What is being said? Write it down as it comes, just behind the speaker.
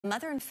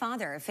Mother and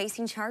father are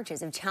facing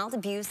charges of child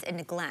abuse and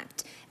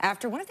neglect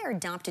after one of their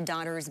adopted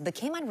daughters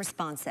became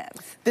unresponsive.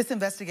 This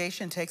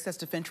investigation takes us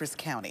to Fentress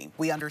County.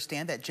 We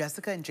understand that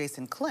Jessica and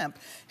Jason Klemp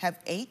have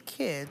 8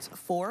 kids,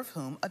 4 of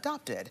whom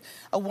adopted.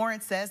 A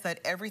warrant says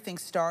that everything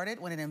started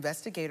when an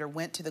investigator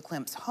went to the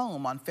Klemps'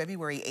 home on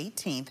February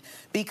 18th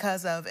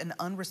because of an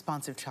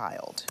unresponsive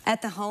child.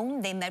 At the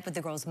home, they met with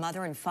the girl's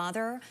mother and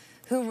father,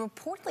 who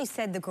reportedly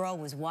said the girl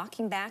was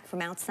walking back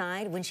from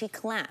outside when she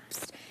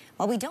collapsed.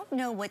 While we don't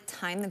know what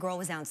time the girl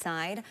was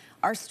outside,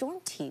 our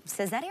storm team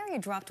says that area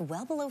dropped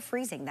well below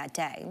freezing that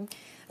day.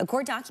 A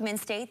court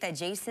documents state that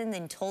Jason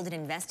then told an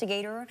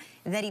investigator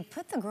that he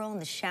put the girl in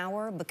the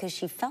shower because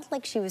she felt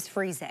like she was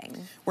freezing.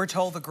 We're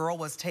told the girl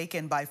was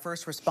taken by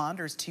first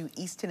responders to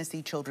East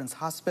Tennessee Children's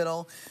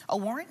Hospital. A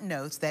warrant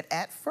notes that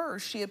at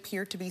first she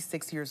appeared to be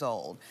 6 years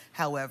old.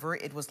 However,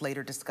 it was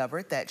later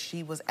discovered that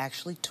she was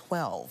actually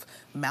 12,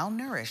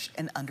 malnourished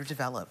and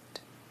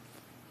underdeveloped.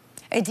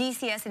 A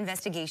DCS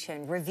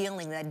investigation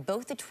revealing that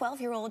both the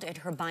 12-year-old and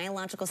her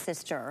biological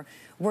sister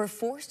were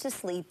forced to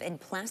sleep in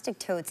plastic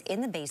totes in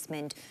the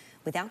basement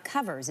without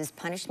covers as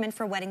punishment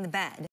for wetting the bed.